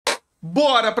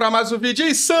Bora para mais um vídeo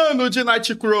insano de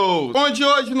Nightcrow, onde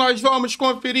hoje nós vamos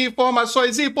conferir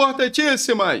informações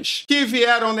importantíssimas que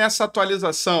vieram nessa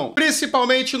atualização,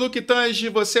 principalmente no que tange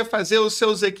você fazer os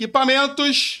seus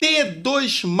equipamentos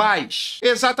T2+.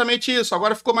 Exatamente isso,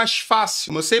 agora ficou mais fácil.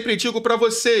 Como eu sempre digo para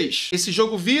vocês, esse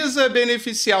jogo visa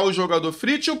beneficiar o jogador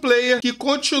free-to-player que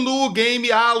continua o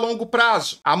game a longo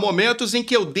prazo. Há momentos em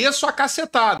que eu desço a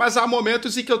cacetada, mas há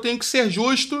momentos em que eu tenho que ser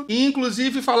justo e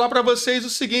inclusive falar para vocês o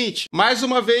seguinte: mais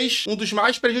uma vez, um dos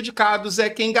mais prejudicados é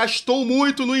quem gastou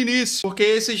muito no início, porque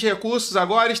esses recursos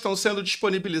agora estão sendo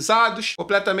disponibilizados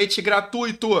completamente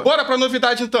gratuito. Bora pra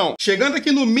novidade então. Chegando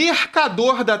aqui no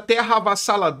mercador da terra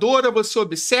avassaladora, você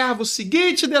observa o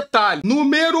seguinte detalhe.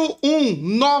 Número 1,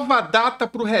 nova data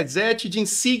para o reset de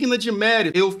insígnia de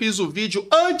mérito. Eu fiz o vídeo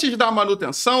antes da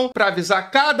manutenção para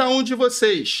avisar cada um de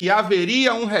vocês que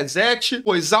haveria um reset,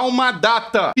 pois há uma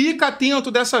data. Fica atento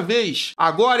dessa vez.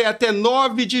 Agora é até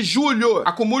 9 de julho.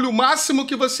 Acumule o máximo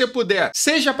que você puder,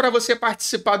 seja para você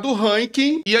participar do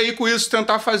ranking e aí com isso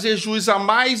tentar fazer jus a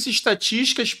mais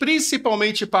estatísticas,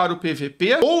 principalmente para o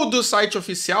PVP, ou do site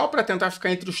oficial para tentar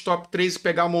ficar entre os top 3 e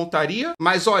pegar a montaria.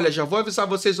 Mas olha, já vou avisar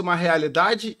vocês uma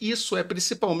realidade, isso é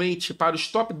principalmente para os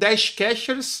top 10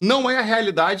 cashers, não é a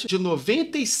realidade de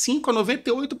 95 a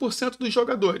 98% dos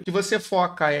jogadores. O que você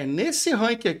foca é nesse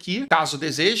ranking aqui, caso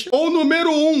deseje, ou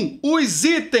número 1, os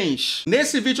itens.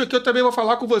 Nesse vídeo aqui eu também vou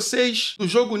falar com vocês do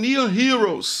jogo Nyan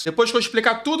Heroes. Depois que eu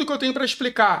explicar tudo que eu tenho para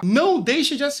explicar, não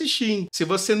deixe de assistir, hein? Se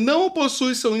você não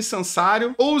possui seu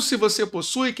incensário, ou se você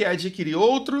possui e quer adquirir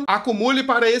outro, acumule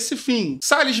para esse fim.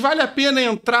 Salles, vale a pena a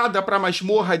entrada para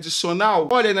masmorra adicional?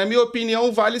 Olha, na minha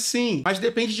opinião, vale sim, mas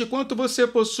depende de quanto você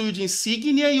possui de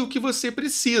insígnia e o que você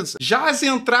precisa. Já as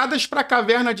entradas para a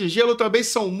caverna de gelo também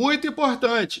são muito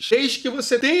importantes, desde que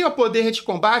você tenha poder de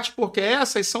combate, porque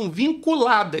essas são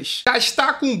vinculadas.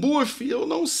 Gastar com buff, eu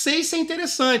não sei se é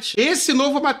interessante. Esse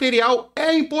novo material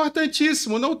é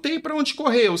importantíssimo, não tem para onde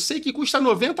correr. Eu sei que custa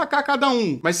 90k cada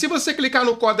um, mas se você clicar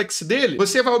no códex dele,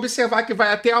 você vai observar que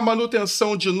vai até a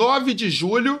manutenção de 9 de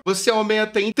julho, você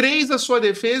aumenta em 3 a sua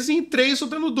defesa e em 3 o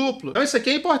dano duplo. Então isso aqui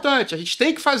é importante, a gente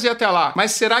tem que fazer até lá.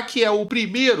 Mas será que é o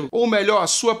primeiro, ou melhor, a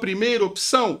sua primeira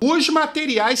opção? Os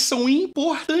materiais são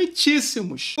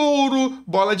importantíssimos. Ouro,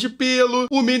 bola de pelo,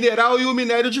 o mineral e o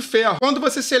minério de ferro. Quando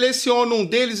você seleciona um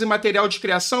deles em material de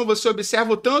criação, você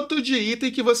observa o tanto de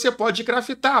item que você pode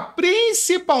craftar,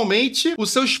 principalmente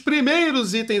os seus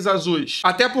primeiros itens azuis.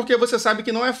 Até porque você sabe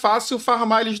que não é fácil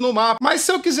farmar eles no mapa. Mas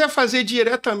se eu quiser fazer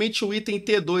diretamente o item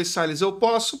T2, Salles, eu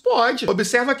posso? Pode.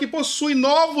 Observa que possui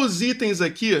novos itens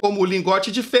aqui, como o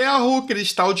lingote de ferro,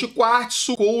 cristal de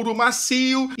quartzo, couro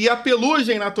macio e a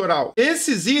pelugem natural.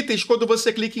 Esses itens, quando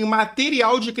você clica em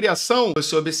material de criação,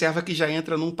 você observa que já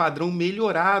entra num padrão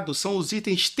melhorado. São os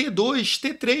itens T2,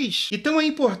 T3. Então é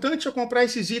importante eu comprar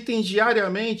esses itens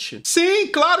diariamente? Sim,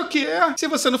 claro que é. Se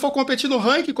você não for competir no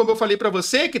ranking, como eu falei pra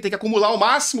você, que tem que acumular o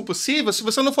máximo possível, se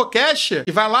você não for cash,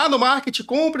 e vai lá no market e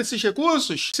compra esses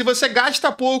recursos, se você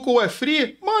gasta pouco ou é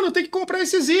free, mano, tem que comprar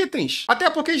esses itens. Até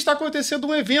porque está acontecendo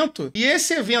um evento. E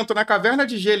esse evento na Caverna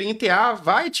de Gelo em TA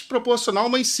vai te proporcionar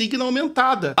uma insígnia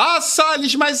aumentada. Ah,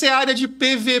 Salles, mas é área de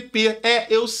PVP. É,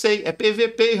 eu sei, é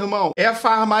PVP, irmão. É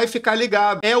farmar e ficar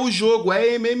ligado. É o jogo,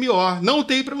 é MMO. Não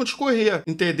tem pra onde correr,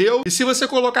 entendeu? E se você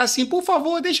colocar assim, por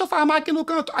favor, deixa eu farmar aqui no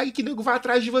canto, aí que nego vai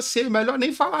atrás de você, melhor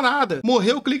nem falar nada.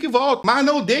 Morreu, clique e volta. Mas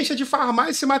não deixa de farmar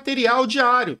esse material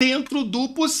diário, dentro do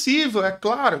possível, é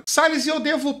claro. Salles, eu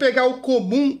devo pegar o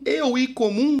comum e o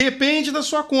incomum? Depende da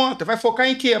sua conta. Vai focar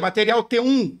em quê? Material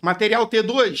T1, material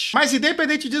T2. Mas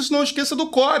independente disso, não esqueça do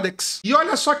códex. E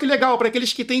olha só que legal, para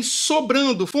aqueles que têm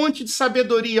sobrando fonte de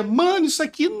sabedoria. Mano, isso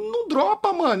aqui não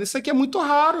dropa, mano. Isso aqui é muito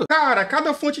raro. Cara,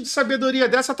 cada fonte de sabedoria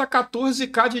dessa tá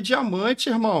 14k de diamante,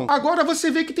 irmão. Agora você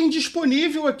vê que tem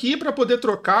disponível aqui para poder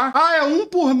trocar. Ah, é 1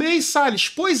 por mês, Salles?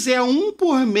 Pois é, 1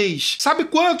 por mês. Sabe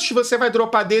quantos você vai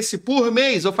dropar desse por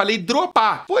mês? Eu falei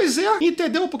dropar. Pois é,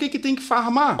 entendeu por que tem que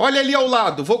farmar? Olha ali ao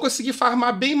lado, vou conseguir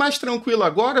farmar bem mais tranquilo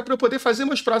agora para eu poder fazer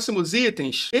meus próximos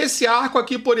itens. Esse arco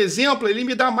aqui, por exemplo, ele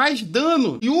me dá mais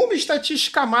dano e uma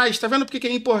estatística a mais. Tá vendo por que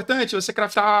é importante você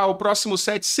craftar o próximo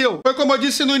set seu? Foi como eu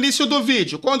disse no início do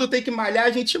vídeo, quando tem que malhar,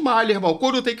 a gente malha, irmão.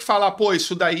 Quando tem que falar, pô,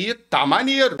 isso daí tá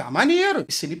maneiro. Tá maneiro.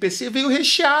 Esse NPC veio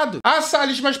recheado. Ah,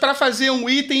 Salles, mas para fazer um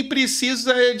item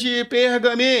precisa de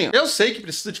pergaminho. Eu sei que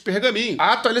precisa de pergaminho.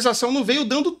 A atualização não veio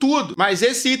dando tudo, mas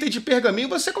esse item de pergaminho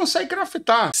você consegue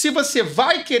craftar. Se você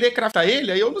vai querer craftar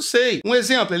ele, aí eu não sei. Um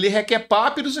exemplo, ele requer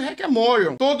papyrus e requer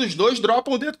morion. Todos dois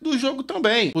dropam dentro do jogo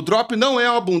também. O drop não é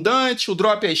abundante, o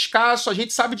drop é escasso, a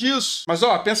gente sabe disso. Mas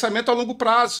ó, pensamento a longo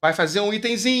prazo. Vai fazer um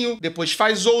itemzinho, depois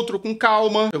faz outro com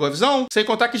calma. Pegou a visão? Sem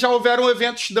contar que já houve tiveram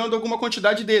eventos dando alguma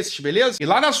quantidade desses, beleza? E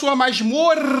lá na sua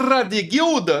masmorra de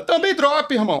guilda, também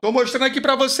dropa, irmão. Tô mostrando aqui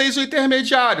pra vocês o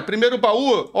intermediário. Primeiro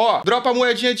baú, ó, dropa a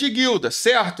moedinha de guilda,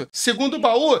 certo? Segundo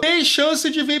baú, tem chance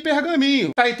de vir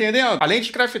pergaminho, tá entendendo? Além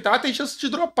de craftar, tem chance de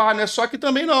dropar, né? Só que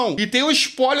também não. E tem o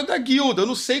espólio da guilda. Eu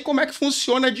não sei como é que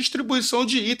funciona a distribuição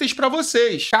de itens pra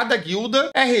vocês. Cada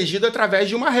guilda é regida através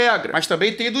de uma regra, mas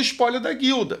também tem do espólio da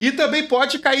guilda. E também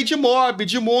pode cair de mob,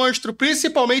 de monstro,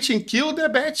 principalmente em Kill the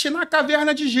Bet na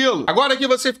Caverna de Gelo. Agora que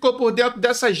você ficou por dentro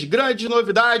dessas grandes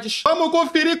novidades, vamos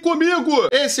conferir comigo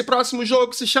esse próximo jogo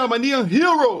que se chama Nyan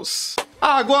Heroes.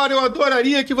 Agora eu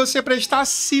adoraria que você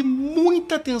prestasse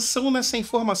muita atenção nessa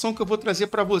informação que eu vou trazer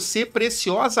para você,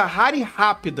 preciosa, rara e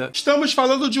rápida. Estamos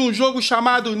falando de um jogo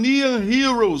chamado Nyan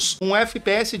Heroes, um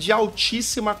FPS de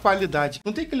altíssima qualidade.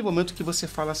 Não tem aquele momento que você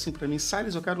fala assim para mim,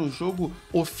 Salles, eu quero um jogo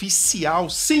oficial.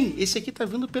 Sim, esse aqui tá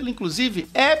vindo pela, inclusive,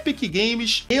 Epic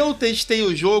Games. Eu testei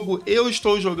o jogo, eu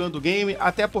estou jogando o game,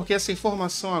 até porque essa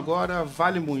informação agora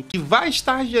vale muito. E vai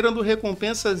estar gerando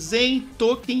recompensas em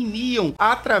token Nyan,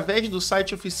 através do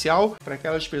site oficial, para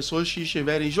aquelas pessoas que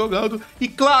estiverem jogando e,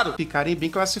 claro, ficarem bem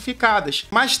classificadas.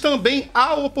 Mas também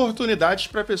há oportunidades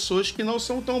para pessoas que não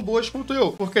são tão boas quanto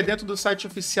eu, porque dentro do site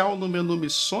oficial, no menu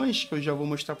missões, que eu já vou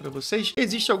mostrar para vocês,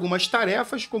 existem algumas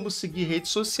tarefas, como seguir rede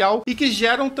social, e que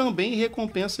geram também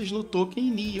recompensas no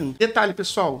token Nyan. Detalhe,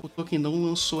 pessoal, o token não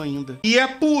lançou ainda. E é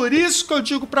por isso que eu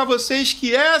digo para vocês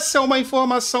que essa é uma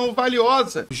informação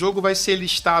valiosa. O jogo vai ser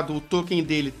listado, o token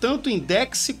dele, tanto em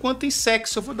Dex quanto em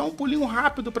Sex. Eu vou dar um pulinho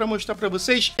rápido para mostrar para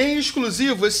vocês. Em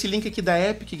exclusivo, esse link aqui da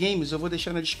Epic Games eu vou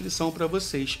deixar na descrição para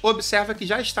vocês. Observa que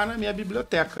já está na minha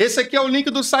biblioteca. Esse aqui é o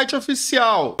link do site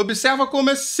oficial. Observa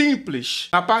como é simples.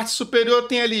 Na parte superior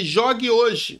tem ali Jogue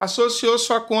Hoje. Associou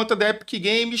sua conta da Epic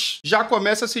Games, já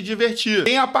começa a se divertir.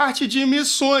 Tem a parte de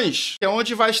missões, que é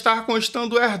onde vai estar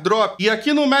constando o Airdrop. E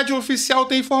aqui no médio oficial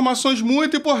tem informações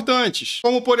muito importantes,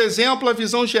 como por exemplo a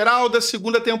visão geral da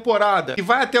segunda temporada, que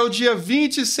vai até o dia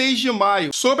 26 de maio.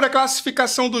 Sobre a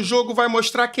classificação do jogo, vai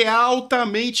mostrar que é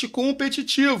altamente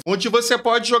competitivo, onde você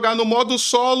pode jogar no modo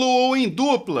solo ou em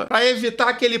dupla, para evitar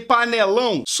aquele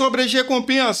panelão. Sobre as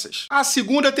recompensas, a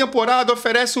segunda temporada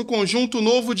oferece um conjunto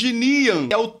novo de Nyan,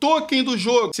 que é o token do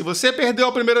jogo. Se você perdeu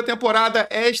a primeira temporada,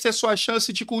 esta é sua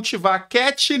chance de cultivar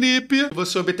catnip, que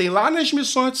você obtém lá nas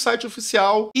missões do site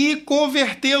oficial, e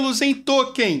convertê-los em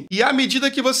token. E à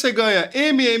medida que você ganha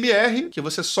MMR, que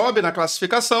você sobe na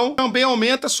classificação, também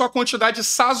aumenta sua quantidade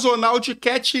sazonal de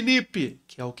catnip,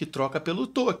 que é o que troca pelo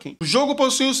token. O jogo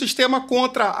possui um sistema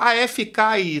contra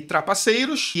AFK e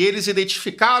trapaceiros, que eles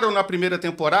identificaram na primeira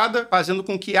temporada, fazendo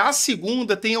com que a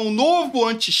segunda tenha um novo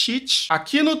anti-cheat.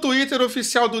 Aqui no Twitter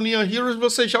oficial do Nyan Heroes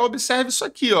você já observa isso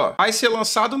aqui, ó. Vai ser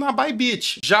lançado na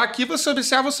Bybit. Já aqui você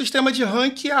observa o sistema de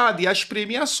ranqueada e as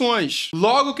premiações.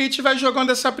 Logo, quem estiver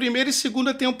jogando essa primeira e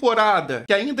segunda temporada,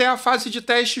 que ainda é a fase de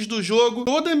testes do jogo,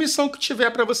 toda missão que tiver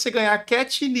para você ganhar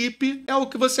catnip é o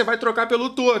que você vai trocar pelo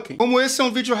token. Como esse é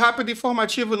um vídeo rápido e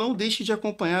informativo, não deixe de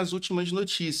acompanhar as últimas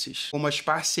notícias, como as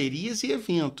parcerias e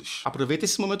eventos. Aproveita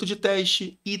esse momento de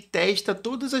teste e testa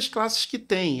todas as classes que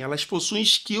tem. Elas possuem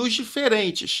skills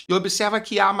diferentes. E observa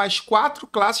que há mais 4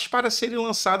 classes para serem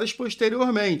lançadas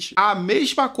posteriormente. A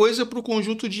mesma coisa para o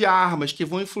conjunto de armas, que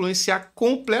vão influenciar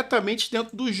completamente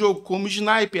dentro do jogo, como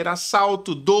sniper,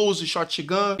 assalto, 12,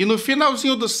 shotgun. E no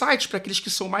finalzinho do site, para aqueles que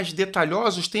são mais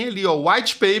detalhosos, tem ali ó, o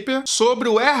white paper sobre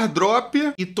o airdrop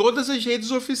e todas as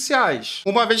redes oficiais.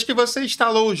 Uma vez que você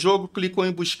instalou o jogo, clicou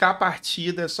em buscar a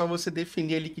partida, é só você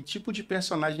definir ali que tipo de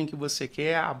personagem que você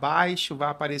quer. Abaixo vai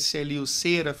aparecer ali o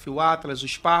Seraph, o Atlas, o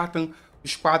Spartan,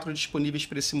 os 4 disponíveis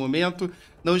para esse momento.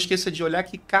 Não esqueça de olhar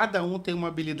que cada um tem uma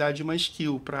habilidade e uma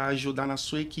skill para ajudar na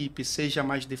sua equipe, seja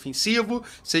mais defensivo,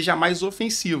 seja mais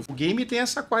ofensivo. O game tem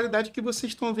essa qualidade que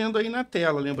vocês estão vendo aí na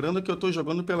tela. Lembrando que eu estou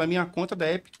jogando pela minha conta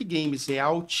da Epic Games. É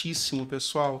altíssimo,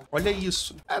 pessoal. Olha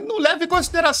isso. Não leve em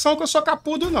consideração que eu sou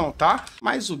capudo não, tá?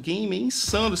 Mas o game é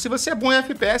insano. Se você é bom em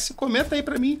FPS, comenta aí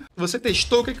para mim. Você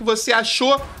testou, o que você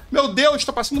achou? Meu Deus,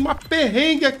 estou passando uma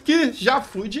perrengue aqui. Já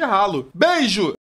fui de ralo. Beijo!